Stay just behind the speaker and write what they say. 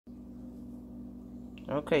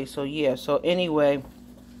Okay, so yeah. So anyway,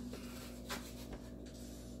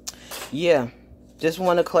 yeah. Just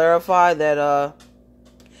want to clarify that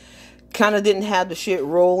kind of didn't have the shit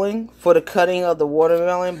rolling for the cutting of the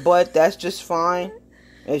watermelon, but that's just fine.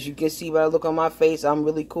 As you can see by the look on my face, I'm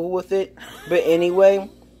really cool with it. But anyway,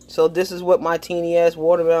 so this is what my teeny ass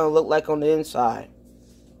watermelon looked like on the inside.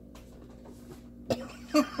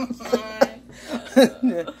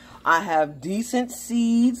 I have decent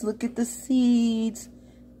seeds. Look at the seeds.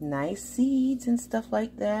 Nice seeds and stuff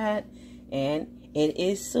like that. And it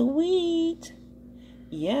is sweet.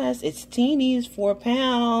 Yes, it's teeny. It's 4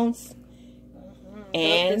 pounds.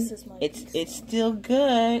 And it's still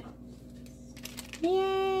good.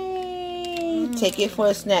 Yay! Take it for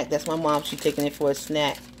a snack. That's my mom. She's taking it for a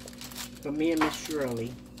snack. For me and Miss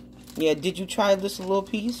Shirley. Yeah, did you try this a little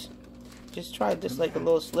piece? Just try this like a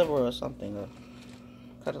little sliver or something. Or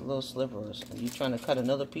cut a little sliver or something. You trying to cut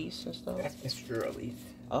another piece and stuff? That's Miss Shirley's.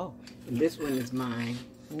 Oh. And this one is mine.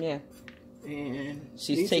 Yeah. And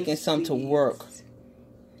she's taking some to work.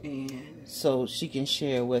 And so she can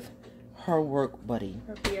share with her work buddy.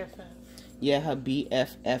 Her BFF. Yeah, her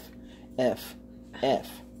BFF.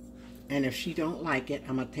 And if she don't like it,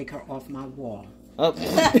 I'm going to take her off my wall. Oh.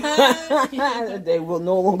 They will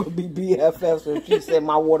no longer be BFFs if she said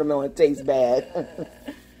my watermelon tastes bad.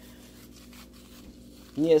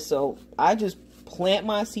 Yeah, so I just plant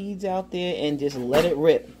my seeds out there and just let it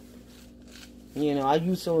rip. You know, I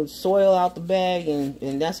use some soil out the bag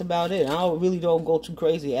and that's about it. I really don't go too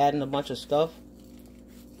crazy adding a bunch of stuff.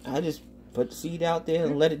 I just put the seed out there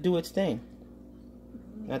and let it do its thing.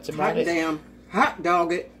 That's about it. Damn, hot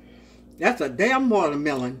dog it. That's a damn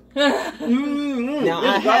watermelon. Now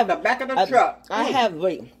I have the back of the truck. I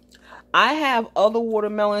have other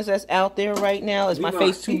watermelons that's out there right now. Is my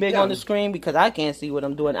face too big on the screen because I can't see what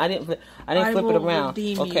I'm doing? I didn't flip it around.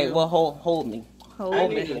 Okay, well hold me. I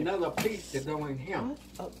need another piece to go in here.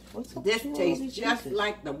 This tastes just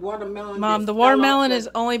like the watermelon. Mom, the watermelon is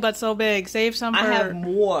only but so big. Save some for... I have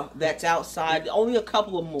more that's outside. Only a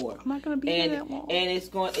couple of more. I'm not going to be here that long. And it's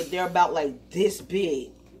going. They're about like this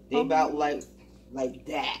big. They're about like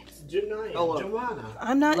that. Joanna.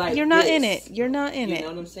 I'm not. Like you're not this. in it. You're not in it. You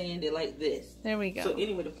know what I'm saying? They're like this. There we go. So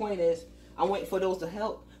anyway, the point is, I'm waiting for those to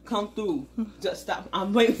help come through. Just stop.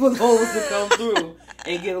 I'm waiting for those to come through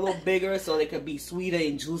and get a little bigger so they could be sweeter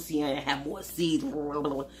and juicier and have more seeds.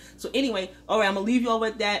 So anyway, all right, I'm gonna leave y'all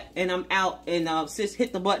with that, and I'm out. And sis,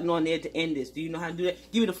 hit the button on there to end this. Do you know how to do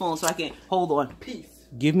that? Give me the phone so I can hold on. Peace.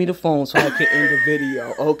 Give me the phone so I can end the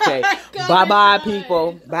video. Okay. Bye bye,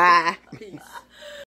 people. Bye. Peace.